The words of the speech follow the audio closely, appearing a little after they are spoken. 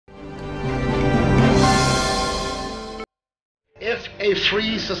A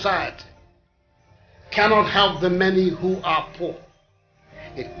free society cannot help the many who are poor.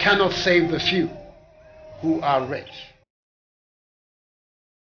 It cannot save the few who are rich.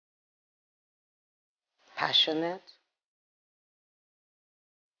 Passionate,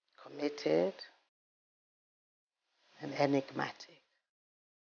 committed, and enigmatic.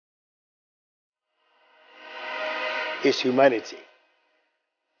 His humanity.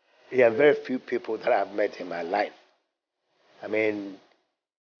 There are very few people that I've met in my life. I mean,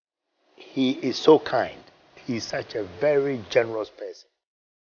 he is so kind. He's such a very generous person.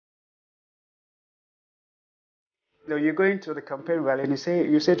 No, you're going to the campaign rally and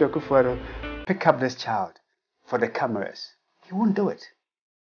you say to Akufo-Addo, pick up this child for the cameras. He won't do it.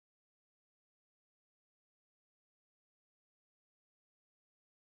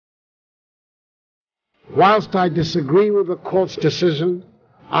 Whilst I disagree with the court's decision,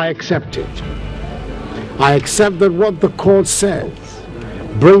 I accept it. I accept that what the court says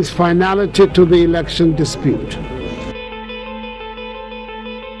brings finality to the election dispute.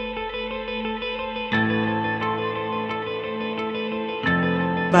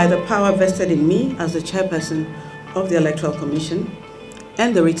 By the power vested in me as the chairperson of the Electoral Commission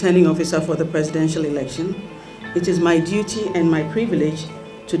and the returning officer for the presidential election, it is my duty and my privilege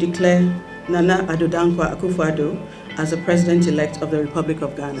to declare Nana Addo Dankwa Akufo-Addo as the President-elect of the Republic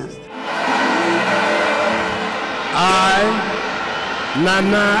of Ghana. I,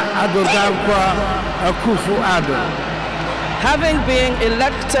 Nana Addo Dankwa Akufo-Addo, having been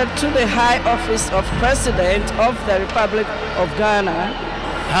elected to the high office of President of the Republic of Ghana,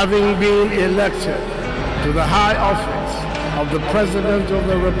 having been elected to the high office of the President of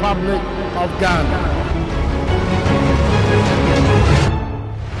the Republic of Ghana,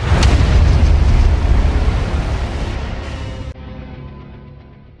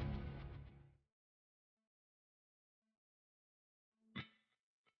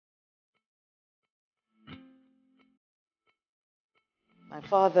 My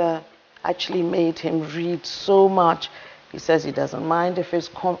father actually made him read so much. He says he doesn't mind if it's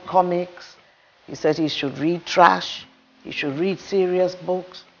comics. He said he should read trash. He should read serious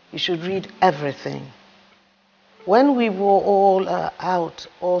books. He should read everything. When we were all out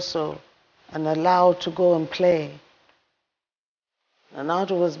also and allowed to go and play, Nana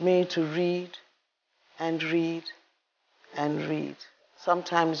was made to read and read and read.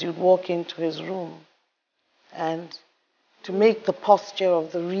 Sometimes you'd walk into his room, and to make the posture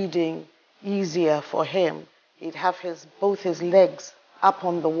of the reading easier for him, he'd have both his legs up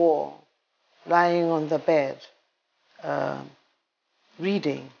on the wall, lying on the bed,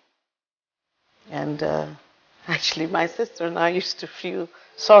 reading. And actually, my sister and I used to feel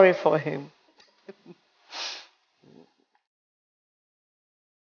sorry for him.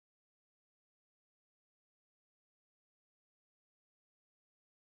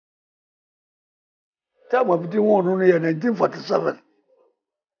 Time of the one only in 1947.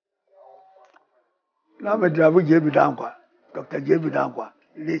 Now I'm a driver, J.B. Dankwa, Dr. J.B. Dankwa,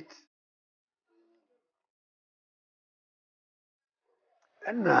 late.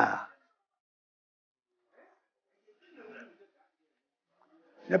 And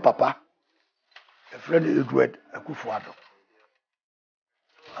the papa, a friend Edward Akufo-Addo.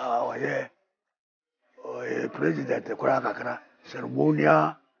 Oh, yeah. Oh, yeah, President, the Kurakakra,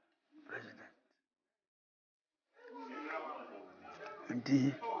 ceremonial president. And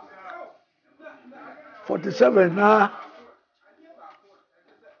the 47 now.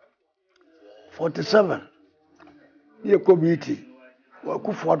 47. Near committee.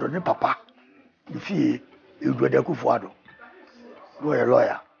 Akufo-Addo, ne papa. The fee, Edward Akufo-Addo.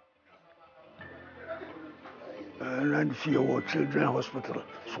 Lawyer. And fee our children's hospital.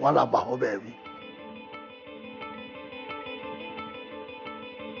 Swalaba, baby.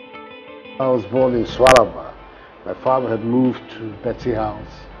 I was born in Swalaba. My father had moved to Betsy House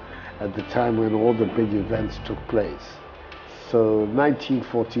at the time when all the big events took place. So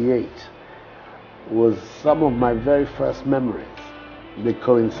 1948 was some of my very first memories. They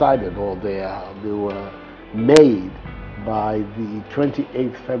coincided, or they were made by the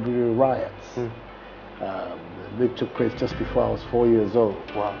 28th February riots. They took place just before I was 4 years old.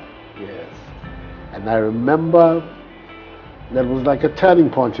 Wow. Yes. And I remember that was like a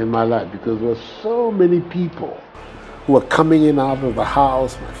turning point in my life, because there were so many people who were coming in out of the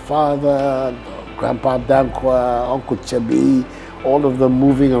house. My father, Grandpa Dankwa, Uncle Chebi, all of them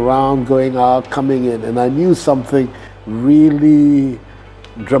moving around, going out, coming in. And I knew something really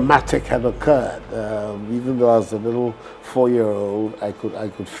dramatic had occurred. Even though I was a little 4-year-old, I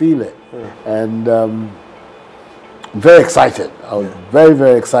could feel it. And very excited. I was very,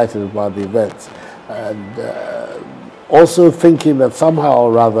 very excited about the events. And also thinking that somehow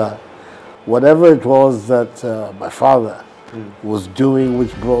or rather, whatever it was that my father was doing,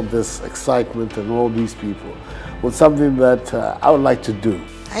 which brought this excitement and all these people, was something that I would like to do.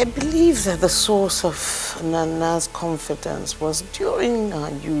 I believe that the source of Nana's confidence was during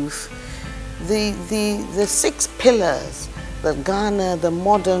our youth. The 6 pillars that Ghana, the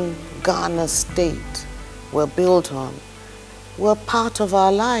modern Ghana state, were built on were part of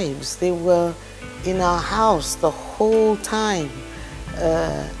our lives. They were in our house the whole time,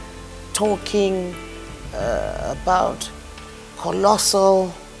 talking about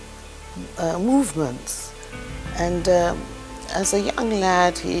colossal movements. And as a young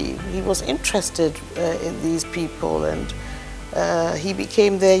lad, he was interested in these people, and he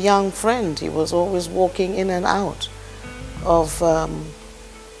became their young friend. He was always walking in and out of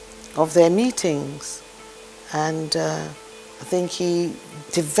their meetings. And I think he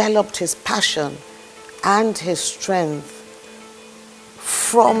developed his passion and his strength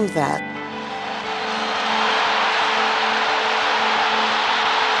from that.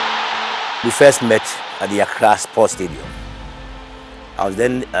 We first met at the Accra Sports Stadium. I was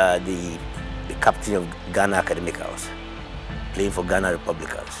then the captain of Ghana Academicals, playing for Ghana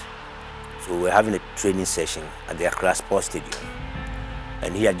Republicans. So we were having a training session at the Accra Sports Stadium.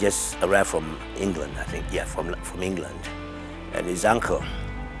 And he had just arrived from England, I think, yeah, from England. And his uncle,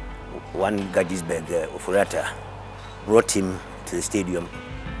 one Gadisberg, Ofurata, brought him to the stadium,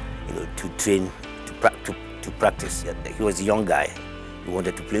 to train, to practice. He was a young guy. He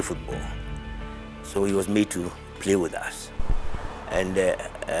wanted to play football. So he was made to play with us. And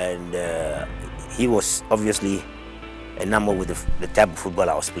he was obviously enamored with the type of football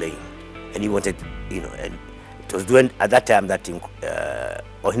I was playing. And he wanted, and it was during, at that time that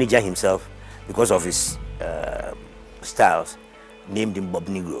Ohinija himself, because of his styles, named him Bob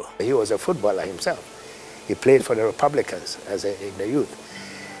Negro. He was a footballer himself. He played for the Republicans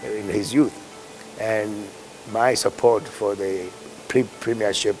in his youth. And my support for the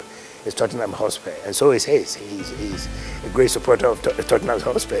premiership is Tottenham Hotspur, and so is his. He's a great supporter of Tottenham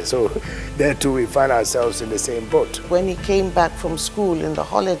Hotspur. So there too we find ourselves in the same boat. When he came back from school in the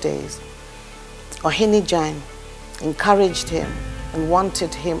holidays, Ohinija encouraged him and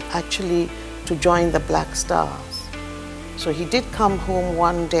wanted him actually to join the Black Stars. So he did come home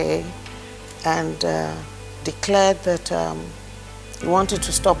one day and declared that he wanted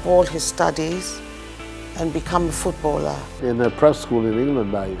to stop all his studies and become a footballer. In a prep school in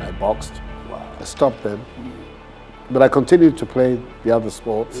England, I boxed. I stopped then. But I continued to play the other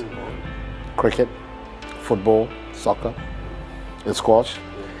sports, cricket, football, soccer, and squash.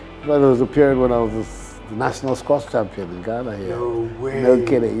 But there was a period when I was the national squash champion in Ghana here. No way. No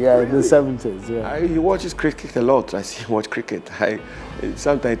kidding, yeah, Really? in the 70s, yeah. He watches cricket a lot. I see him watch cricket.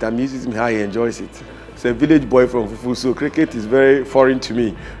 Sometimes it amuses me how he enjoys it. He's a village boy from Fufu, so cricket is very foreign to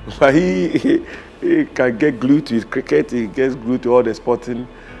me. But he can get glued to his cricket, he gets glued to all the sporting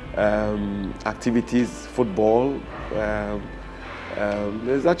activities, football.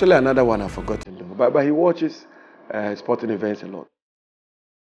 There's actually another one I've forgotten, but he watches sporting events a lot.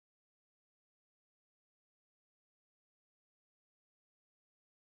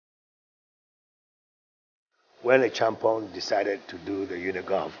 When Champon decided to do the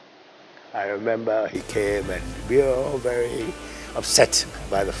Unigov, I remember he came and we were all very upset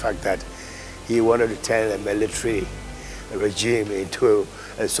by the fact that he wanted to turn a military regime into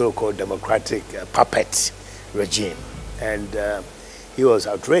a so-called democratic puppet regime. And he was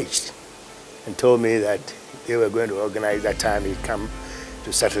outraged and told me that they were going to organize that time he'd come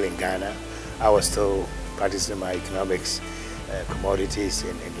to settle in Ghana. I was still practicing my economics, commodities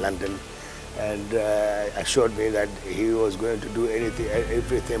in London, and assured me that he was going to do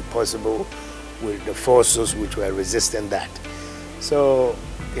everything possible with the forces which were resisting that. So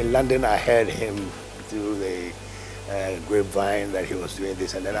in London, I heard him through the grapevine that he was doing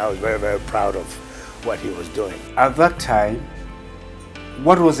this, and then I was very, very proud of what he was doing. At that time,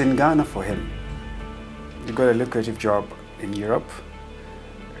 what was in Ghana for him? You got a lucrative job in Europe.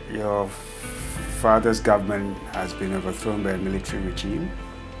 Your father's government has been overthrown by a military regime.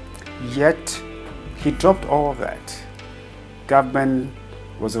 Yet, he dropped all of that. Government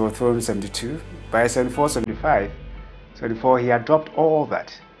was overthrown in 72. By 74, 75, 74, he had dropped all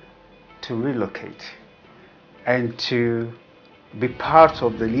that to relocate and to be part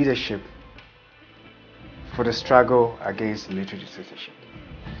of the leadership for the struggle against military dictatorship.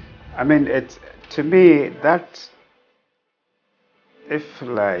 I mean, to me, that,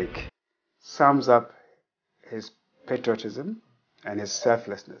 sums up his patriotism and his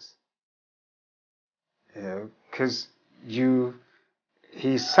selflessness. Because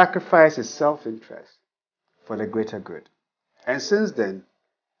he sacrificed his self-interest for the greater good. And since then,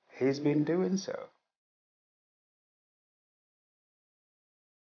 he's been doing so.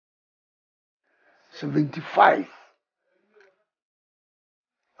 '75.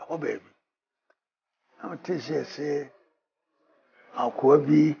 Oh, baby. I'll tell you, say, I'll call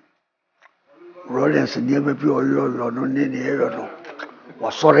me Rollins and never be all your no name.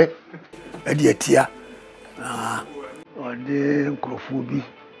 Was sorry, Ediatia. Or the Akufo-Addo,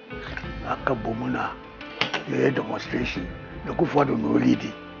 Akabomuna, the demonstration, the Akufo-Addo no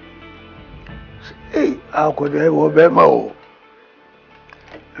leading. Hey, how could I obey?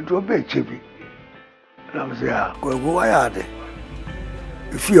 And obey Chippy. And I was there, go ahead.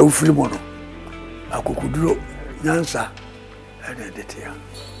 If you are free mono, Akufo-Addo, Nansa, and the Tia,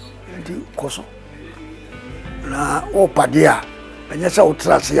 and the Koso. Na Opadia, and yes, I'll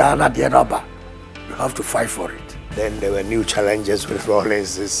trust you, not the rubber. You have to fight for it. Then there were new challenges with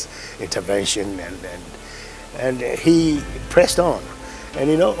Rawlings' intervention, and he pressed on. And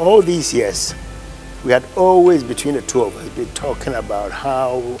you know, all these years, we had always, between the two of us, been talking about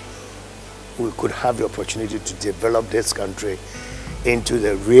how we could have the opportunity to develop this country into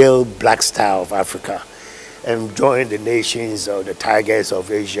the real black star of Africa and join the nations or the tigers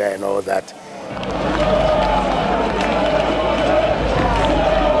of Asia and all that.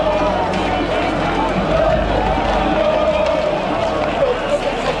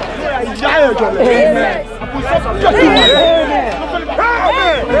 Amen.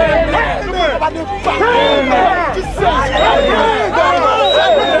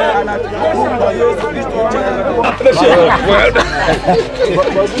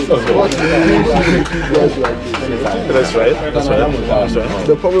 That's right.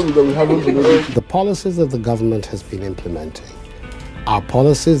 The problem is that we haven't been able to. The policies that the government has been implementing are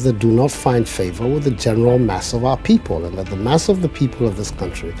policies that do not find favor with the general mass of our people, and that the mass of the people of this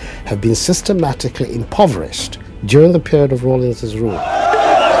country have been systematically impoverished during the period of Rawlings' rule. In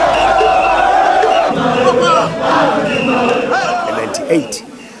 '98,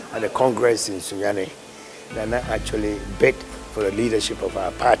 at the Congress in Sunyani, Nana actually bid for the leadership of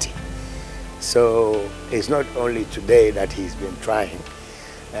our party. So it's not only today that he's been trying,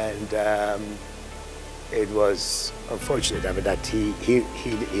 and it was unfortunate that he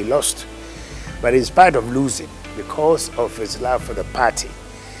lost. But in spite of losing, because of his love for the party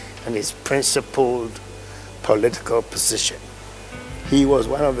and his principled political position, he was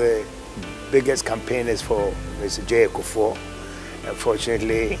one of the biggest campaigners for Mr. J. Akufo.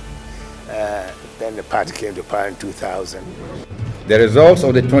 Unfortunately, then the party came to power in 2000. The results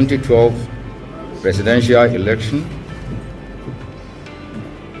of the 2012 presidential election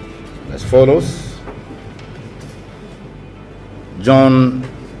as follows. John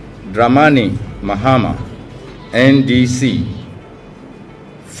Dramani Mahama, NDC,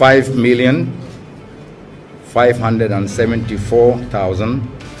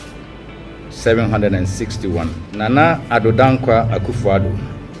 5,574,761. Nana Addo Akufo-Addo,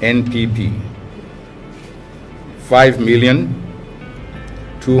 NPP,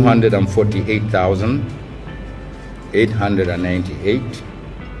 5,248,898.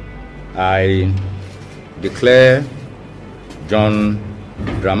 I declare John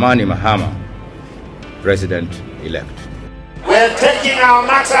Dramani Mahama President-elect. We're taking our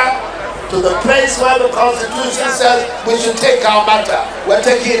matter to the place where the Constitution says we should take our matter. We're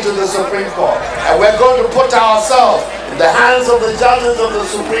taking it to the Supreme Court. And we're going to put ourselves in the hands of the judges of the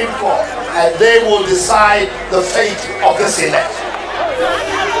Supreme Court, and they will decide the fate of this election.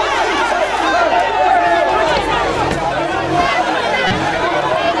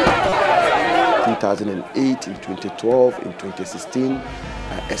 2008, in 2012, in 2016,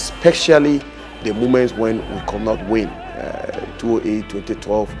 especially the moments when we could not win, 2008,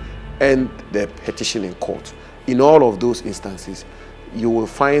 2012, and the petition in court. In all of those instances, you will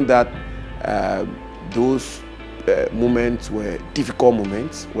find that those moments were difficult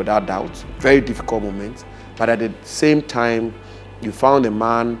moments, without doubt, very difficult moments, but at the same time, you found a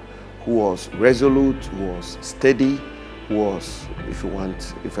man who was resolute, who was steady, who was, if you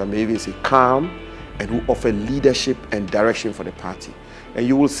want, if I may even say, calm, and who offered leadership and direction for the party. And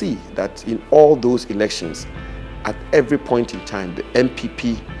you will see that in all those elections, at every point in time, the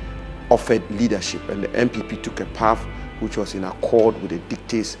MPP offered leadership, and the MPP took a path which was in accord with the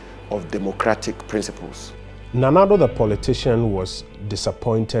dictates of democratic principles. Nana Addo, the politician, was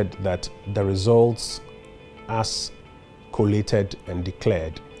disappointed that the results, as collated and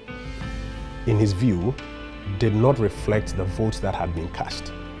declared, in his view, did not reflect the votes that had been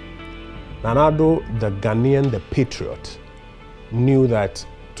cast. Nana Addo, the Ghanaian, the patriot, knew that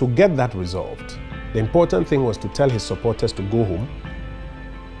to get that resolved, the important thing was to tell his supporters to go home,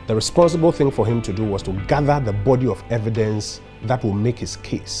 The responsible thing for him to do was to gather the body of evidence that will make his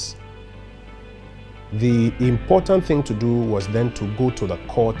case. The important thing to do was then to go to the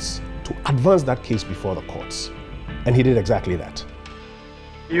courts to advance that case before the courts. And he did exactly that.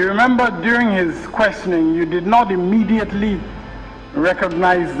 You remember during his questioning, you did not immediately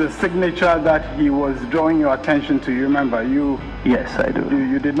recognize the signature that he was drawing your attention to. You remember? Yes, I do.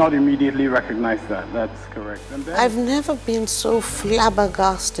 You did not immediately recognize that. That's correct. And then, I've never been so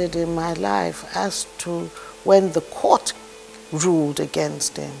flabbergasted in my life as to when the court ruled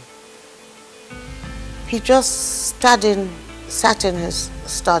against him. He just sat in his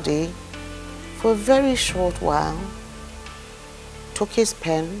study for a very short while, took his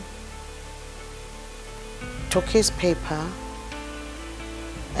pen, took his paper,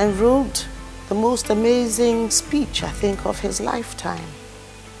 and wrote the most amazing speech, I think, of his lifetime,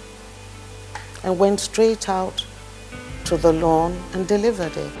 and went straight out to the lawn and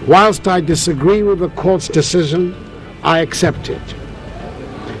delivered it. Whilst I disagree with the court's decision, I accept it.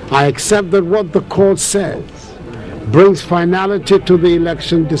 I accept that what the court says brings finality to the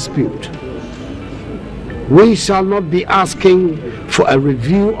election dispute. We shall not be asking for a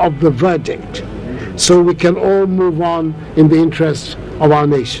review of the verdict, so we can all move on in the interest of our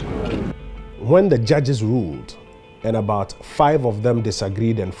nation. When the judges ruled, and about 5 of them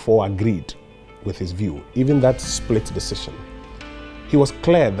disagreed and 4 agreed with his view, even that split decision, he was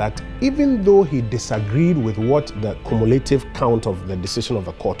clear that even though he disagreed with what the cumulative count of the decision of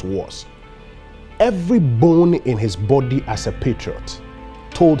the court was, every bone in his body as a patriot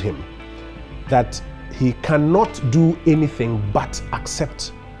told him that he cannot do anything but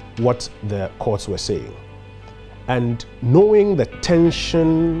accept what the courts were saying. And knowing the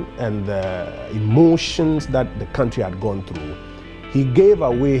tension and the emotions that the country had gone through, he gave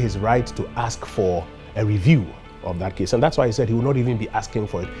away his right to ask for a review of that case. And that's why he said he would not even be asking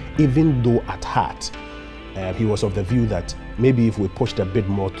for it, even though at heart he was of the view that maybe if we pushed a bit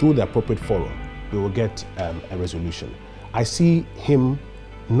more through the appropriate forum, we will get a resolution. I see him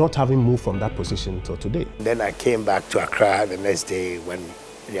not having moved from that position till today. Then I came back to Accra the next day when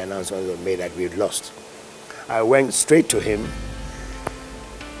the announcement was made that we'd lost. I went straight to him.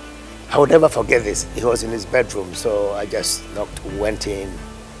 I would never forget this. He was in his bedroom, so I just went in,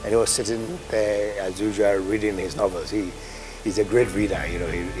 and he was sitting there as usual reading his novels. He's a great reader, you know,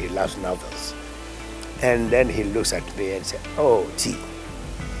 he loves novels. And then he looks at me and said, "Oh, T,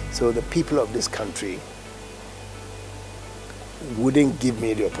 so the people of this country wouldn't give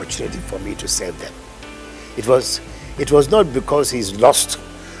me the opportunity for me to serve them. It was not because he's lost,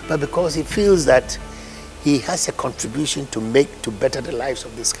 but because he feels that he has a contribution to make to better the lives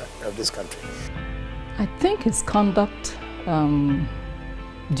of this country." I think his conduct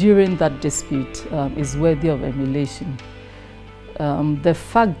during that dispute is worthy of emulation. The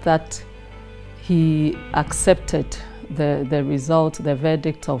fact that he accepted the result, the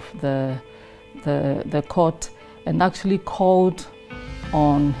verdict of the court, and actually called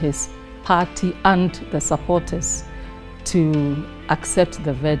on his party and the supporters to accept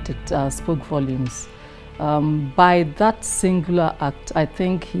the verdict spoke volumes. By that singular act, I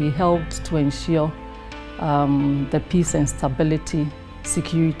think he helped to ensure the peace and stability,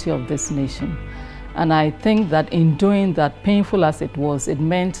 security of this nation. And I think that in doing that, painful as it was, it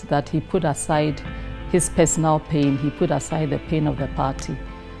meant that he put aside his personal pain, he put aside the pain of the party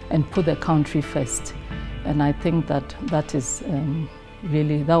and put the country first. And I think that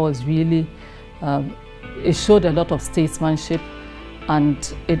was really, it showed a lot of statesmanship,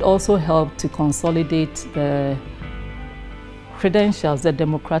 and it also helped to consolidate the credentials, the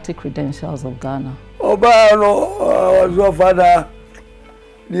democratic credentials of Ghana. Obano was your father,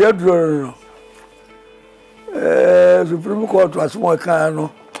 the Edward. Supreme Court was more kind,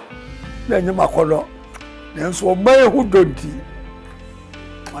 then you Macolo. Then so may who don't see.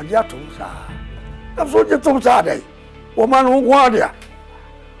 Magiatum, that's what you told Saturday. Woman who wanted.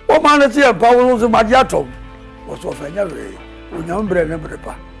 Woman is here, Paul was a Magiatum. Was of a never, remember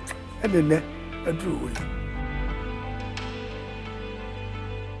never, and then a true way.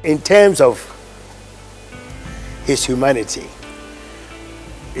 In terms of his humanity,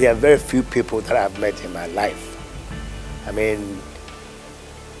 there are very few people that I've met in my life. I mean,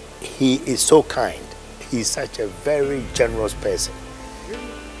 he is so kind. He's such a very generous person.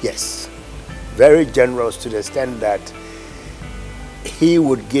 Yes, very generous to the extent that he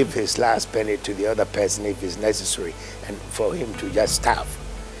would give his last penny to the other person if it's necessary, and for him to just starve.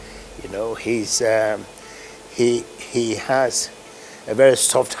 You know, he has a very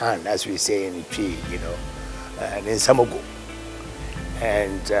soft hand, as we say in P, you know, and in Samogo.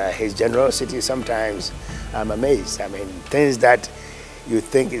 And his generosity, sometimes I'm amazed. I mean, things that you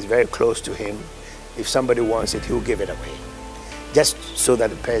think is very close to him, if somebody wants it, he'll give it away, just so that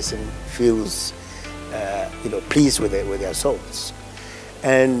the person feels, pleased with their souls.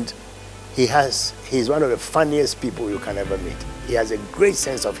 And he's one of the funniest people you can ever meet. He has a great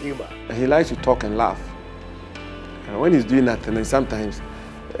sense of humor. He likes to talk and laugh. And when he's doing that, and sometimes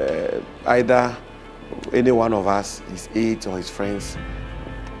either any one of us, his aides or his friends,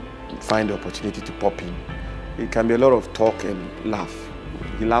 find the opportunity to pop in. It can be a lot of talk and laugh.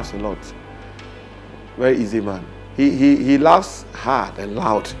 He laughs a lot. Very easy man. He laughs hard and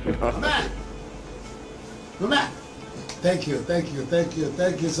loud. Mama, thank you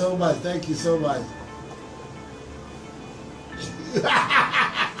so much. Thank you so much.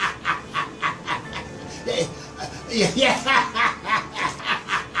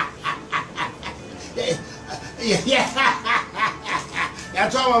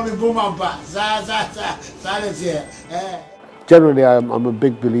 Generally, I'm a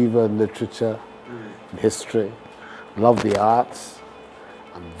big believer in literature, in history. Love the arts.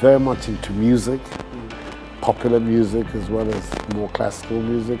 I'm very much into music, popular music as well as more classical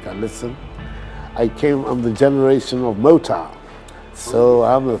music. I listen. I'm the generation of Motown, so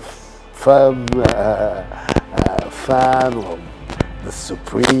I'm a firm fan of the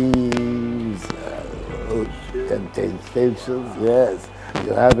Supremes, Temptations, yes,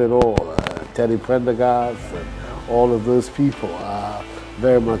 you have it all. Teddy Pendergast, and all of those people are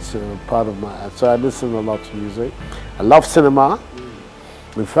very much part of my. So I listen a lot to music. I love cinema.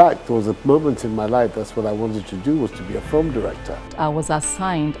 In fact, there was a moment in my life, that's what I wanted to do, was to be a film director. I was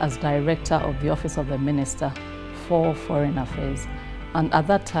assigned as director of the Office of the Minister for Foreign Affairs. And at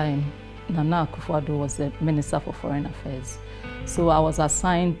that time, Nana Akufo-Addo was the Minister for Foreign Affairs. So I was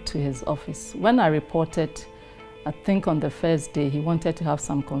assigned to his office. When I reported, I think on the first day, he wanted to have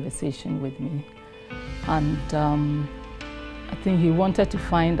some conversation with me. And I think he wanted to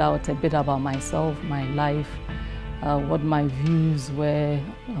find out a bit about myself, my life, what my views were,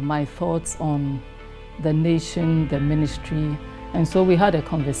 my thoughts on the nation, the ministry. And so we had a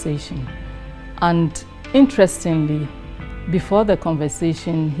conversation. And interestingly, before the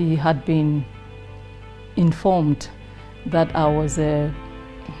conversation, he had been informed that I was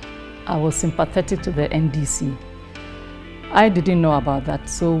sympathetic to the NDC. I didn't know about that,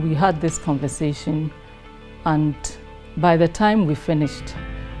 so we had this conversation, and by the time we finished,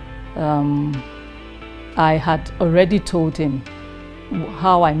 I had already told him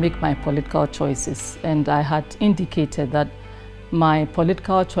how I make my political choices, and I had indicated that my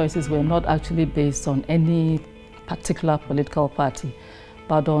political choices were not actually based on any particular political party,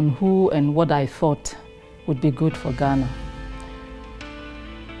 but on who and what I thought would be good for Ghana.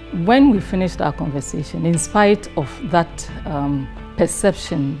 When we finished our conversation, in spite of that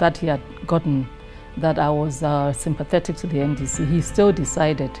perception that he had gotten that I was sympathetic to the NDC, he still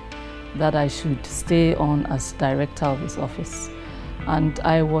decided that I should stay on as director of his office. And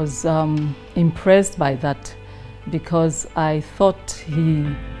I was impressed by that, because I thought he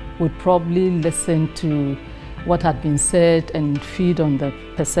would probably listen to what had been said and feed on the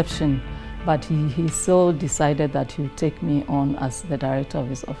perception, but he still decided that he would take me on as the director of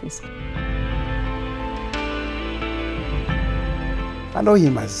his office. I know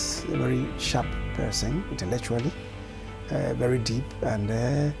him as a very sharp person, intellectually, very deep,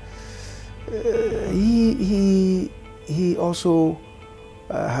 and he also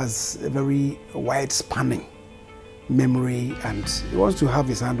has a very wide-spanning memory, and he wants to have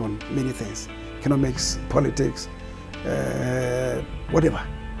his hand on many things, economics, politics, whatever.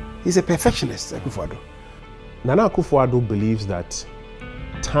 He's a perfectionist, Akufo-Addo. Nana Akufo-Addo believes that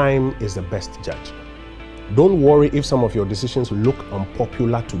time is the best judge. Don't worry if some of your decisions look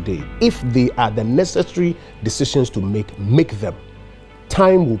unpopular today. If they are the necessary decisions to make them.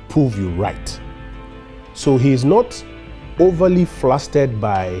 Time will prove you right. So he is not overly flustered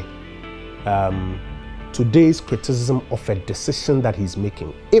by today's criticism of a decision that he's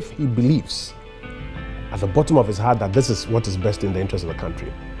making, if he believes at the bottom of his heart that this is what is best in the interest of the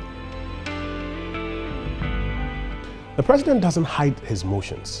country. The president doesn't hide his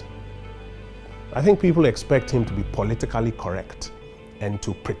emotions. I think people expect him to be politically correct and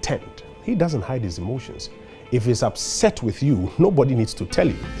to pretend. He doesn't hide his emotions. If he's upset with you, nobody needs to tell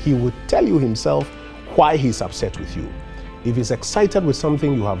you. He will tell you himself why he's upset with you. If he's excited with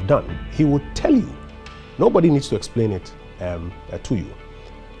something you have done, he will tell you. Nobody needs to explain it to you.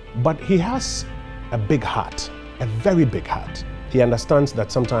 But he has a big heart, a very big heart. He understands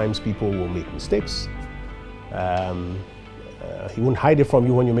that sometimes people will make mistakes. He won't hide it from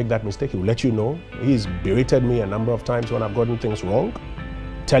you when you make that mistake. He will let you know. He's berated me a number of times when I've gotten things wrong,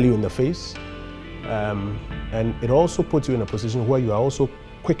 tell you in the face. And it also puts you in a position where you are also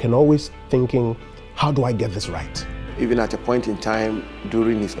quick and always thinking, how do I get this right? Even at a point in time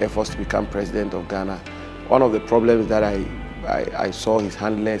during his efforts to become president of Ghana, one of the problems that I saw his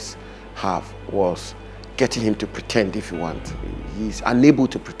handlers have was getting him to pretend, if you want. He's unable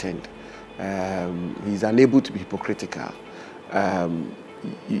to pretend. He's unable to be hypocritical.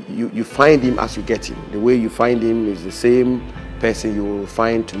 You find him as you get him. The way you find him is the same person you will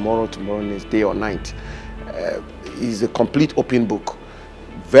find tomorrow next day or night. He's a complete open book.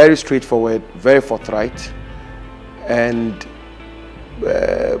 Very straightforward, very forthright, and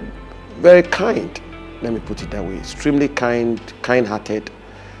very kind. Let me put it that way. Extremely kind-hearted,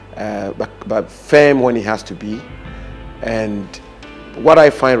 but firm when he has to be. And what I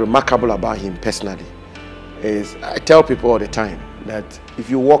find remarkable about him personally is, I tell people all the time that if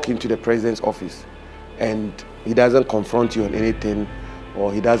you walk into the president's office and he doesn't confront you on anything,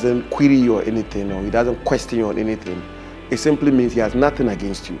 or he doesn't query you on anything, or he doesn't question you on anything, it simply means he has nothing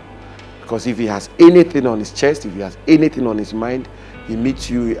against you. Because if he has anything on his chest, if he has anything on his mind, he meets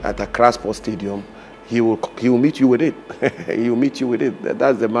you at Accra Sports Stadium, he will meet you with it. He will meet you with it.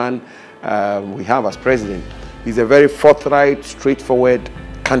 That's the man we have as president. He's a very forthright, straightforward,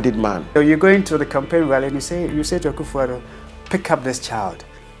 candid man. So you go into the campaign rally and you say to Akufo-Addo, pick up this child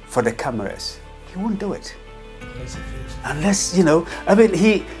for the cameras. He won't do it. Unless, you know, I mean,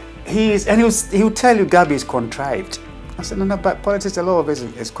 he'll tell you Gabi is contrived. I said, no, but politics, a lot of it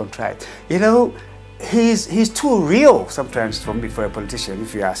is contrived. You know, he's too real sometimes for a politician,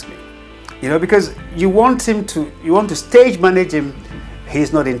 if you ask me. You know, because you want to stage manage him,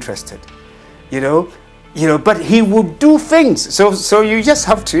 he's not interested. You know, but he will do things. So you just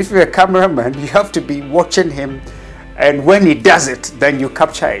have to, if you're a cameraman, you have to be watching him, and when he does it, then you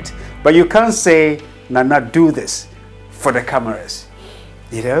capture it. But you can't say, Nana, do this for the cameras.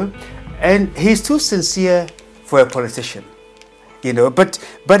 You know, and he's too sincere for a politician. You know, but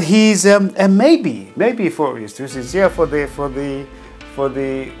he's and maybe he's too sincere for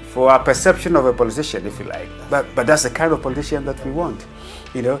our perception of a politician, if you like. But that's the kind of politician that we want.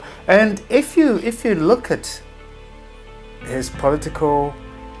 You know, and if you look at his political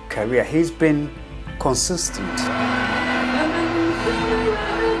career, he's been consistent.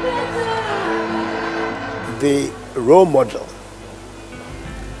 The role model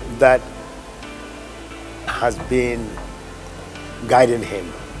that has been guiding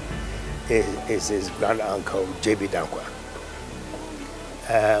him is his grand uncle J.B. Dankwa.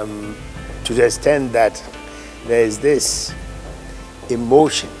 To the extent that there is this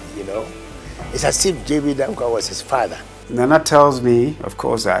emotion, you know, it's as if J.B. Dankwa was his father. Nana tells me, of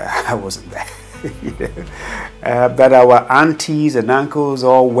course I wasn't there, you know, that our aunties and uncles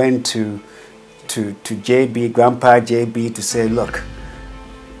all went to JB, Grandpa JB, to say, look,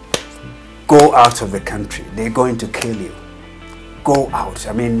 go out of the country. They're going to kill you. Go out.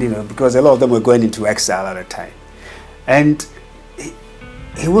 I mean, you know, because a lot of them were going into exile at the time. And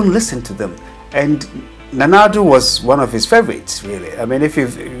he wouldn't listen to them. And Nana-Addo was one of his favorites, really. I mean, if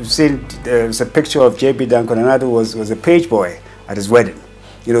you've seen, there's a picture of J.B. Dankwa. Nana-Addo was a page boy at his wedding.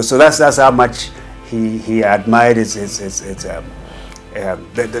 You know, so that's how much he admired the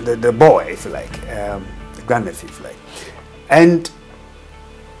boy, if you like, the grandnephew, if you like. And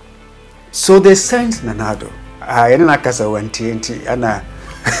so they sent Nana-Addo. And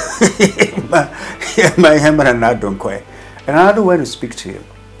Nana-Addo went to speak to him.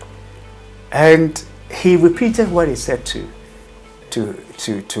 And he repeated what he said to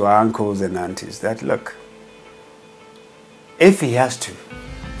our uncles and aunties, that look, if he has to,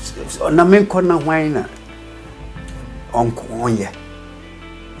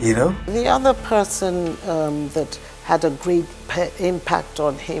 you know? The other person that had a great impact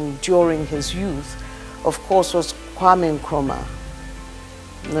on him during his youth, of course, was Kwame Nkrumah.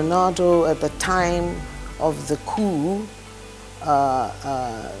 Nana-Addo, at the time of the coup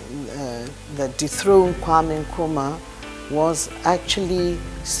that dethroned Kwame Nkrumah, was actually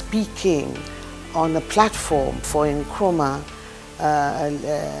speaking on a platform for Nkrumah.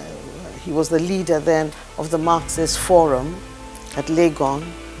 He was the leader then of the Marxist Forum at Legon,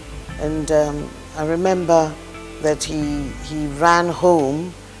 and I remember that he ran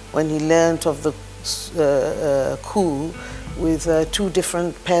home when he learned of the coup with 2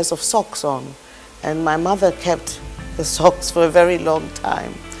 different pairs of socks on, and my mother kept the socks for a very long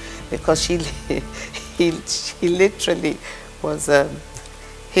time because he literally was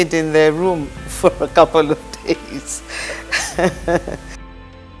hid in their room for a couple of days.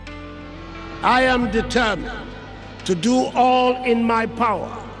 I am determined to do all in my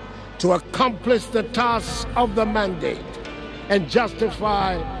power to accomplish the tasks of the mandate and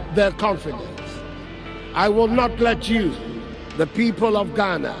justify their confidence. I will not let you, the people of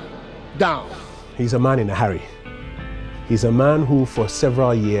Ghana, down. He's a man in a hurry. He's a man who for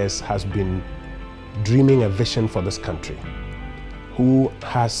several years has been dreaming a vision for this country, who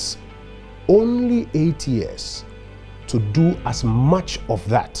has only 8 years to do as much of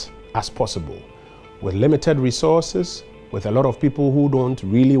that as possible with limited resources, with a lot of people who don't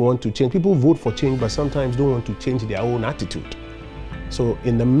really want to change. People vote for change, but sometimes don't want to change their own attitude. So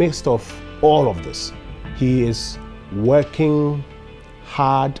in the midst of all of this, he is working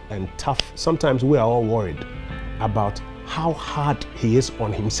hard and tough. Sometimes we are all worried about how hard he is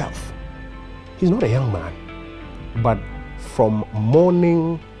on himself. He's not a young man, but from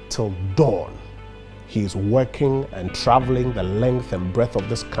morning till dawn, he's working and traveling the length and breadth of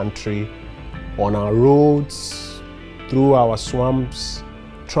this country, on our roads, through our swamps,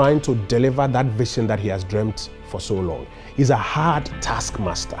 trying to deliver that vision that he has dreamt for so long. He's a hard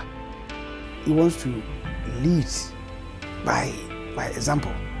taskmaster. He wants to lead by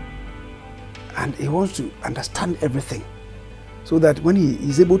example, and he wants to understand everything so that when he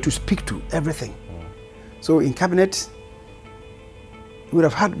is able to speak to everything. So in cabinet, we would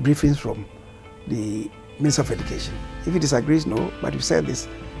have had briefings from the Minister of Education. If he disagrees, no, but you said this.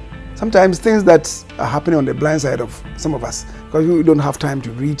 Sometimes things that are happening on the blind side of some of us, because we don't have time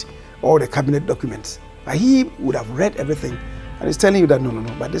to read all the cabinet documents. But he would have read everything and he's telling you that no,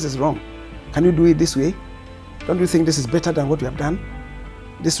 but this is wrong. Can you do it this way? Don't you think this is better than what you have done?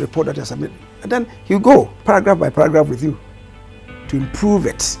 This report that you have submitted. And then he'll go paragraph by paragraph with you to improve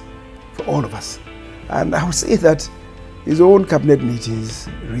it for all of us. And I would say that his own cabinet meetings,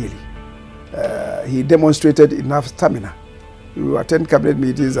 really, he demonstrated enough stamina. You attend cabinet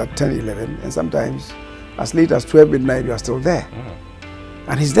meetings at 10, 11, and sometimes as late as 12 midnight, you are still there.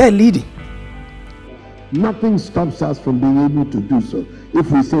 And he's there leading. Nothing stops us from being able to do so if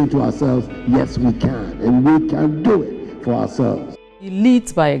we say to ourselves, yes, we can, and we can do it for ourselves. He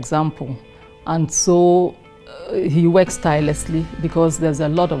leads by example, and so he works tirelessly because there's a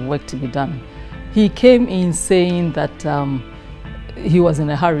lot of work to be done. He came in saying that he was in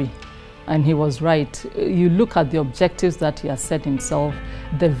a hurry, and he was right. You look at the objectives that he has set himself,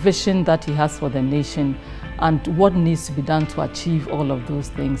 the vision that he has for the nation, and what needs to be done to achieve all of those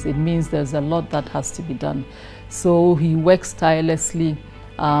things. It means there's a lot that has to be done. So he works tirelessly.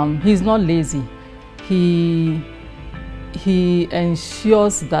 He's not lazy. He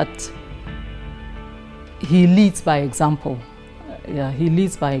ensures that he leads by example. Yeah, he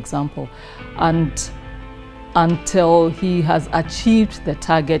leads by example. And until he has achieved the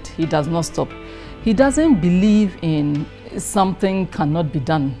target, he does not stop. He doesn't believe in something cannot be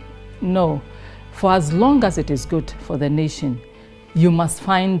done. No. For as long as it is good for the nation, you must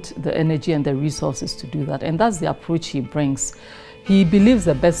find the energy and the resources to do that. And that's the approach he brings. He believes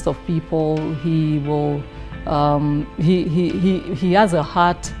the best of people. He will, he has a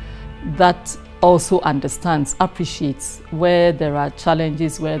heart that also understands, appreciates where there are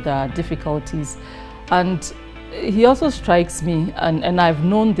challenges, where there are difficulties. And he also strikes me, and I've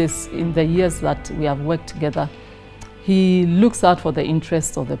known this in the years that we have worked together, he looks out for the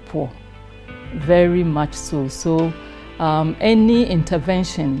interests of the poor. Very much so. So any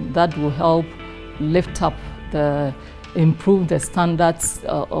intervention that will help lift up improve the standards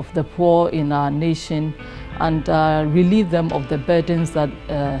of the poor in our nation and relieve them of the burdens that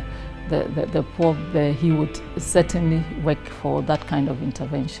the poor, he would certainly work for that kind of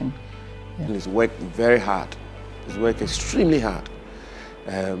intervention. Yeah. He's worked very hard. He's worked extremely hard.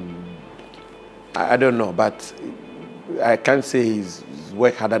 I don't know, but I can't say he's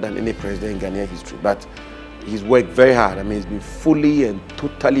worked harder than any president in Ghanaian history, but he's worked very hard. I mean, he's been fully and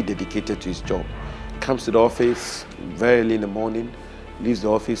totally dedicated to his job. Comes to the office very early in the morning, leaves the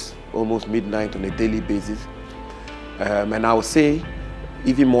office almost midnight on a daily basis. And I would say,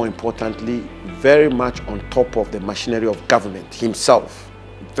 even more importantly, very much on top of the machinery of government himself,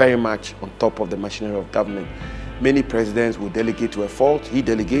 very much on top of the machinery of government. Many presidents will delegate to a fault. He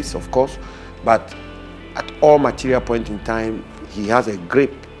delegates, of course, but at all material point in time, he has a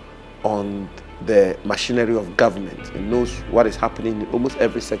grip on the machinery of government and knows what is happening in almost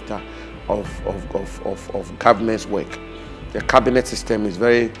every sector of government's work. The cabinet system is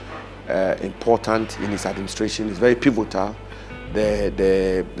very important in his administration. It's very pivotal.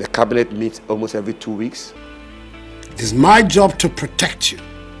 The cabinet meets almost every 2 weeks. It is my job to protect you,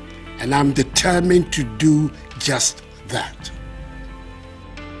 and I'm determined to do just that.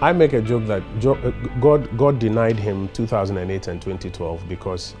 I make a joke that God denied him 2008 and 2012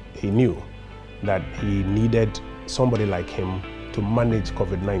 because he knew that he needed somebody like him to manage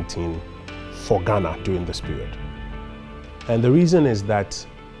COVID-19 for Ghana during this period. And the reason is that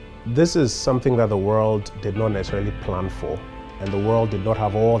this is something that the world did not necessarily plan for, and the world did not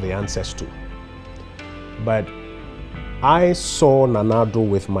have all the answers to. But I saw Nana Addo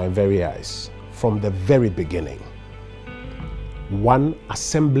with my very eyes from the very beginning. One,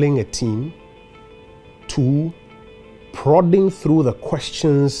 assembling a team. Two, prodding through the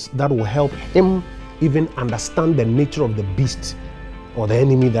questions that will help him even understand the nature of the beast or the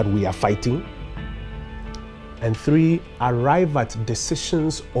enemy that we are fighting. And three, arrive at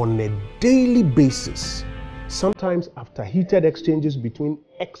decisions on a daily basis, sometimes after heated exchanges between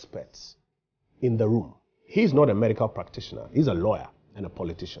experts in the room. He's not a medical practitioner, he's a lawyer and a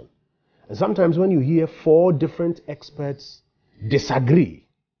politician. And sometimes when you hear 4 different experts disagree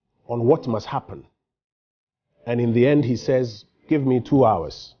on what must happen, and in the end he says, give me 2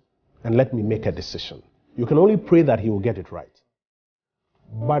 hours and let me make a decision, you can only pray that he will get it right.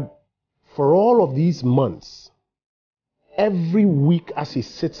 But for all of these months, every week as he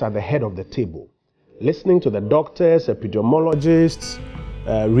sits at the head of the table, listening to the doctors, epidemiologists,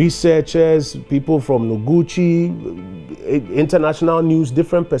 researchers, people from Noguchi, international news,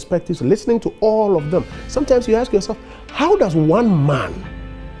 different perspectives, listening to all of them. Sometimes you ask yourself, how does one man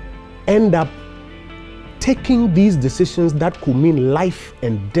end up taking these decisions that could mean life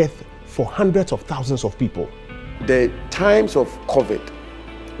and death for hundreds of thousands of people? The times of COVID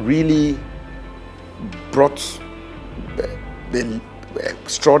really brought the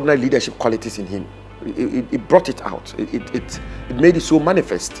extraordinary leadership qualities in him. It brought it out. It made it so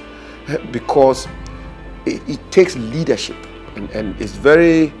manifest because it takes leadership and it's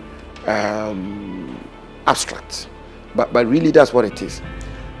very abstract. But really that's what it is.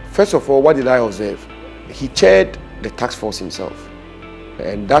 First of all, what did I observe? He chaired the task force himself.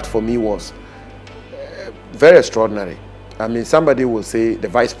 And that for me was very extraordinary. I mean, somebody will say the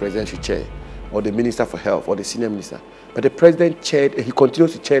vice president should chair, or the minister for health, or the senior minister. But the president chaired, and he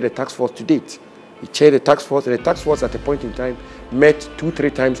continues to chair the task force to date. He chaired the task force, and the task force at a point in time met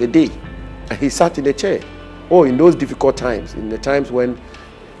 2-3 times a day. And he sat in the chair. Oh, in those difficult times, in the times when,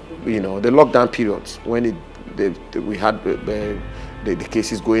 you know, the lockdown periods, when we had the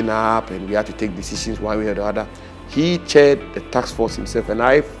cases going up and we had to take decisions one way or the other, he chaired the task force himself.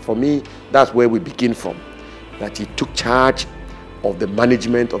 And for me, that's where we begin from. That he took charge of the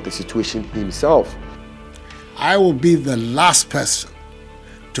management of the situation himself. I will be the last person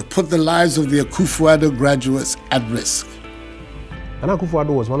to put the lives of the Akufo-Addo graduates at risk. And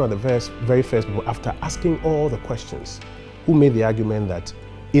Akufo-Addo was one of the very first people, after asking all the questions, who made the argument that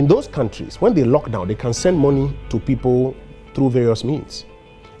in those countries, when they lock down, they can send money to people through various means.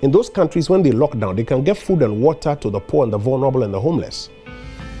 In those countries, when they lock down, they can get food and water to the poor and the vulnerable and the homeless.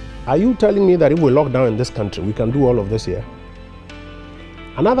 Are you telling me that if we lock down in this country, we can do all of this here?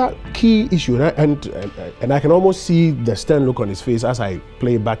 Another key issue, and I can almost see the stern look on his face as I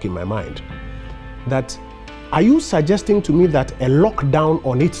play it back in my mind, that are you suggesting to me that a lockdown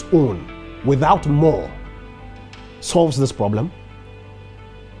on its own, without more, solves this problem?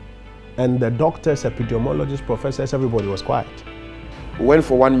 And the doctors, epidemiologists, professors, everybody was quiet. We went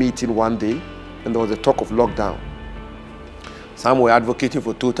for one meeting one day, and there was a talk of lockdown. Some were advocating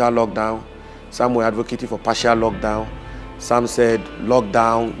for total lockdown, some were advocating for partial lockdown, some said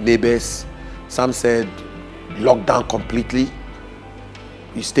lockdown neighbors, some said lockdown completely.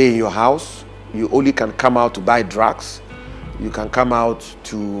 You stay in your house, you only can come out to buy drugs, you can come out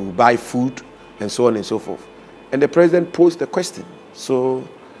to buy food, and so on and so forth. And the president posed the question. So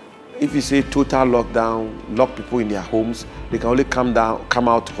if you say total lockdown, lock people in their homes, they can only come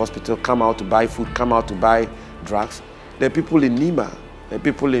out to hospital, come out to buy food, come out to buy drugs. There are people in Nima, there are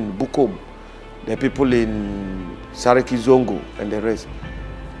people in Bukom, there are people in Sareki Zongo and the rest.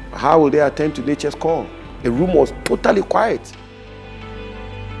 How will they attend to nature's call? The room was totally quiet.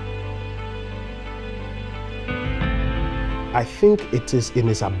 I think it is in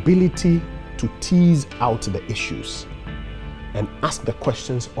his ability to tease out the issues and ask the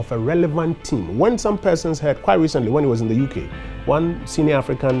questions of a relevant team. When some persons heard, quite recently when he was in the UK, one senior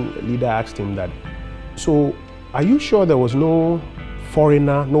African leader asked him that, so are you sure there was no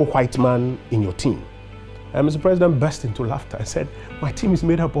foreigner, no white man in your team? And Mr. President burst into laughter and said, my team is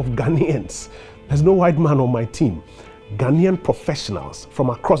made up of Ghanaians. There's no white man on my team. Ghanaian professionals from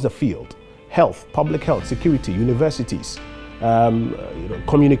across the field, health, public health, security, universities,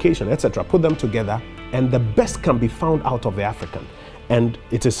 communication, etc. Put them together and the best can be found out of the African. And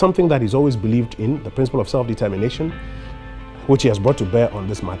it is something that he's always believed in, the principle of self-determination, which he has brought to bear on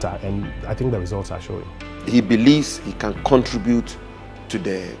this matter, and I think the results are showing. He believes he can contribute to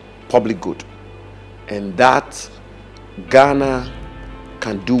the public good, and that Ghana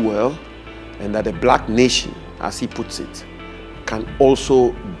can do well, and that the black nation, as he puts it, can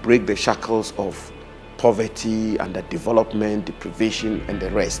also break the shackles of poverty, underdevelopment, deprivation, and the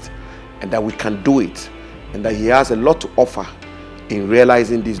rest, and that we can do it, and that he has a lot to offer in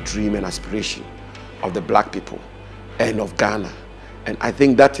realizing this dream and aspiration of the black people and of Ghana. And I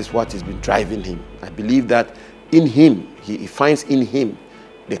think that is what has been driving him. I believe that in him, he finds in him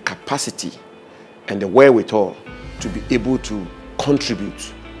the capacity and the wherewithal to be able to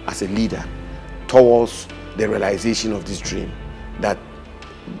contribute as a leader towards the realization of this dream, that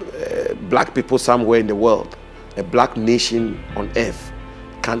black people somewhere in the world, a black nation on earth,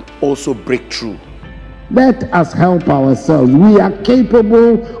 can also break through. Let us help ourselves. We are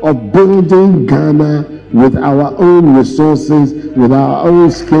capable of building Ghana with our own resources, with our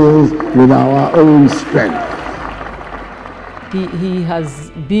own skills, with our own strength. He has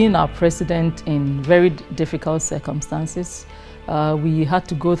been our president in very difficult circumstances. We had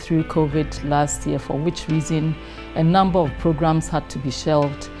to go through COVID last year, for which reason a number of programs had to be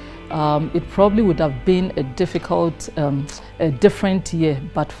shelved. It probably would have been a difficult, a different year,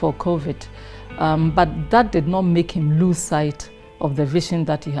 but for COVID. But that did not make him lose sight of the vision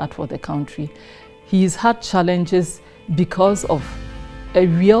that he had for the country. He's had challenges because of a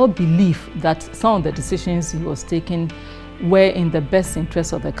real belief that some of the decisions he was taking were in the best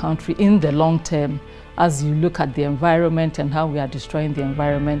interest of the country in the long term. As you look at the environment and how we are destroying the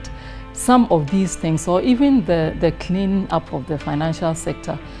environment, some of these things, or even the clean up of the financial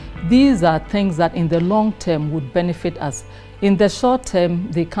sector, these are things that in the long term would benefit us. In the short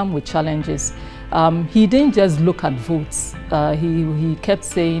term, they come with challenges. He didn't just look at votes. He kept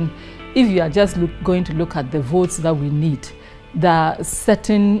saying, if you are just going to look at the votes that we need, there are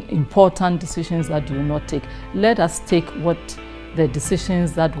certain important decisions that you will not take. Let us take the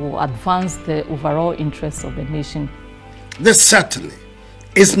decisions that will advance the overall interests of the nation. This certainly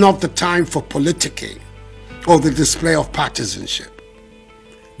is not the time for politicking or the display of partisanship.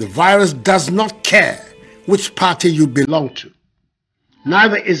 The virus does not care which party you belong to.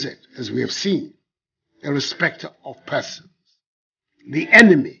 Neither is it, as we have seen, a respecter of persons. The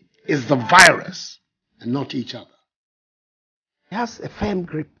enemy is the virus and not each other. He has a firm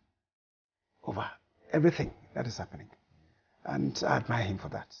grip over everything that is happening. And I admire him for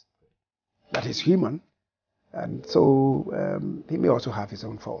that. That is human. And so he may also have his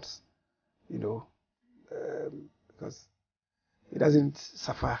own faults, because he doesn't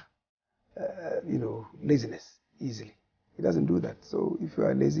suffer, laziness easily. He doesn't do that. So if you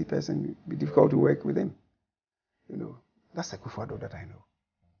are a lazy person, it will be difficult to work with him. That's Akufo-Addo that I know.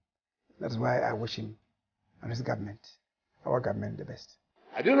 That's why I wish him and his government, our government, the best.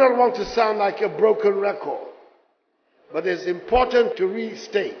 I do not want to sound like a broken record, but it's important to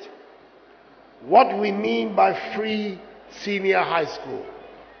restate what we mean by free senior high school,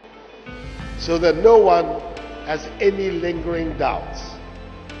 so that no one has any lingering doubts.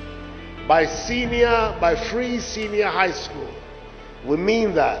 By free senior high school, we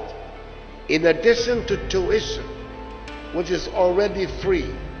mean that in addition to tuition, which is already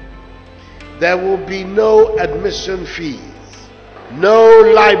free, there will be no admission fees,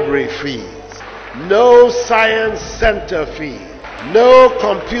 no library fees, no science center fee, no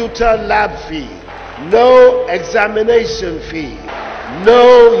computer lab fee, no examination fee,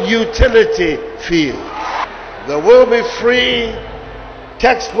 no utility fee. There will be free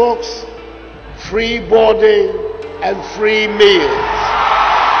textbooks, free boarding, and free meals.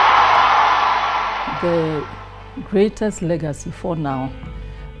 The greatest legacy for now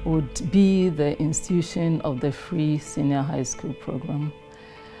would be the institution of the free senior high school program,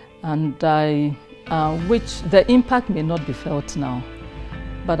 and which the impact may not be felt now,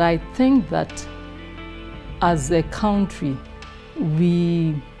 but I think that as a country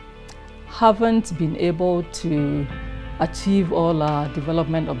we haven't been able to achieve all our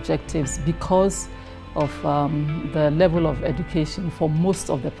development objectives because of the level of education for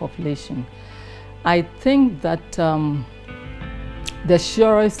most of the population. I think that the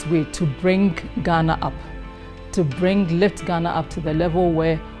surest way to bring Ghana up, lift Ghana up to the level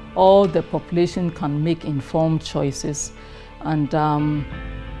where all the population can make informed choices and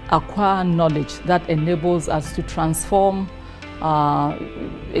acquire knowledge that enables us to transform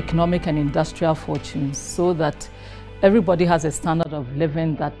economic and industrial fortunes, so that everybody has a standard of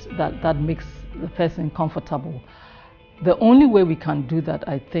living that makes the person comfortable. The only way we can do that,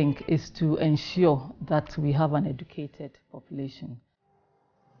 I think, is to ensure that we have an educated population.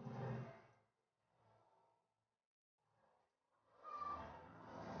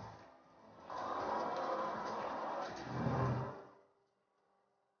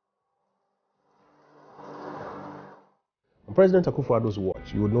 On President Akufo-Addo's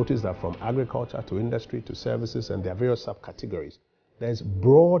watch, you would notice that from agriculture to industry to services and their various subcategories, there's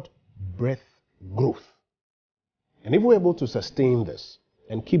broad breadth growth. And if we're able to sustain this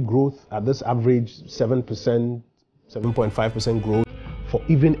and keep growth at this average 7%, 7.5% growth for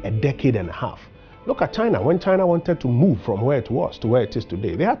even a decade and a half. Look at China. When China wanted to move from where it was to where it is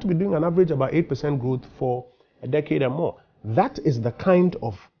today, they had to be doing an average about 8% growth for a decade and more. That is the kind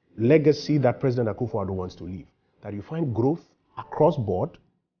of legacy that President Akufo-Addo wants to leave. That you find growth across board,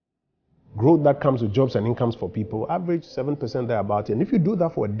 growth that comes with jobs and incomes for people, average 7% thereabout. And if you do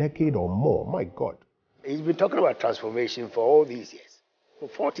that for a decade or more, my God. He's been talking about transformation for all these years, for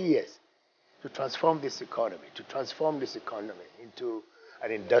 40 years, to transform this economy, into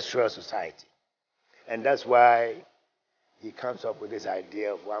an industrial society. And that's why he comes up with this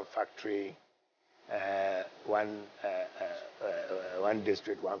idea of one factory, one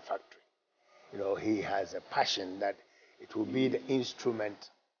district, one factory. You know, he has a passion that it will be the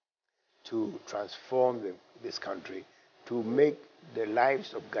instrument to transform this country, to make the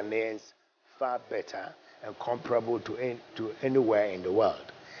lives of Ghanaians far better and comparable to anywhere in the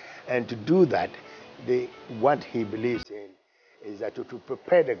world. And to do that, what he believes in is that to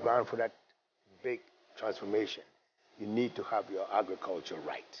prepare the ground for that big transformation, you need to have your agriculture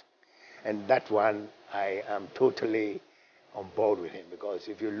right. And that one, I am totally on board with him, because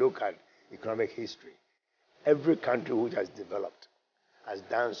if you look at economic history, every country which has developed has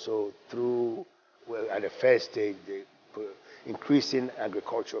done so through, well, at the first stage, increasing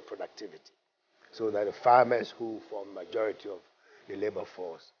agricultural productivity, so that the farmers who form majority of the labor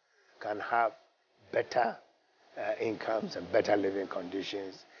force can have better incomes and better living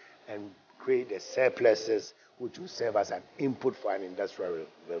conditions, and create the surpluses which will serve as an input for an industrial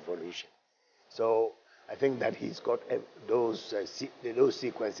revolution. So I think that he's got those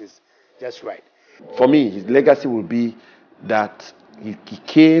sequences just right. For me, his legacy will be that he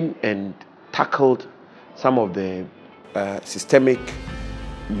came and tackled some of the systemic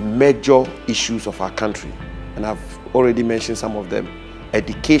major issues of our country. And I've already mentioned some of them: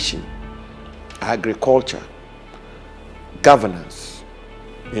 education, agriculture, governance,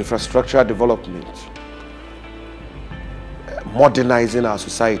 infrastructure development, modernizing our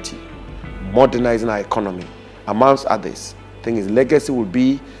society, modernizing our economy, amongst others. I think his legacy will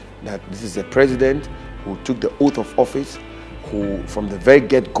be that this is a president who took the oath of office, who from the very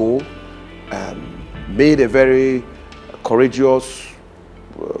get-go made a very courageous,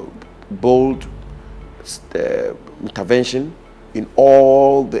 bold intervention in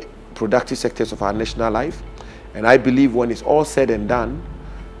all the productive sectors of our national life. And I believe when it's all said and done,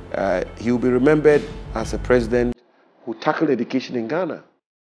 he will be remembered as a president who tackled education in Ghana.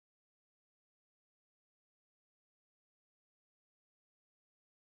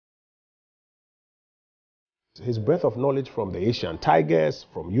 His breadth of knowledge from the Asian tigers,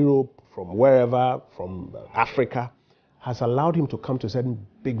 from Europe, from wherever, from Africa, has allowed him to come to a certain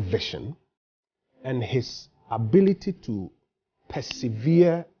big vision, and his ability to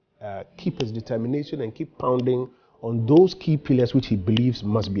persevere, keep his determination and keep pounding on those key pillars which he believes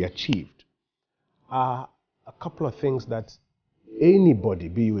must be achieved are a couple of things that anybody,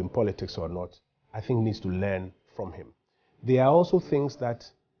 be you in politics or not, I think needs to learn from him. There are also things that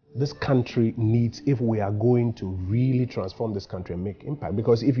this country needs if we are going to really transform this country and make impact.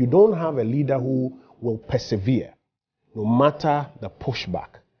 Because if you don't have a leader who will persevere, no matter the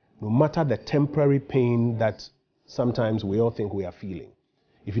pushback, no matter the temporary pain that sometimes we all think we are feeling,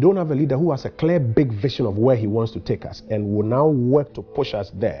 if you don't have a leader who has a clear, big vision of where he wants to take us and will now work to push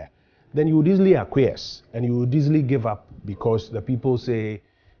us there, then you would easily acquiesce and you would easily give up because the people say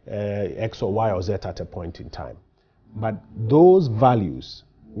X or Y or Z at a point in time. But those values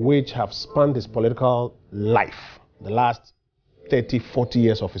which have spanned his political life, the last 30, 40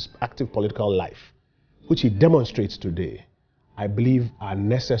 years of his active political life, which he demonstrates today, I believe are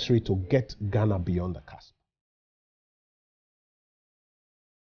necessary to get Ghana beyond the cusp.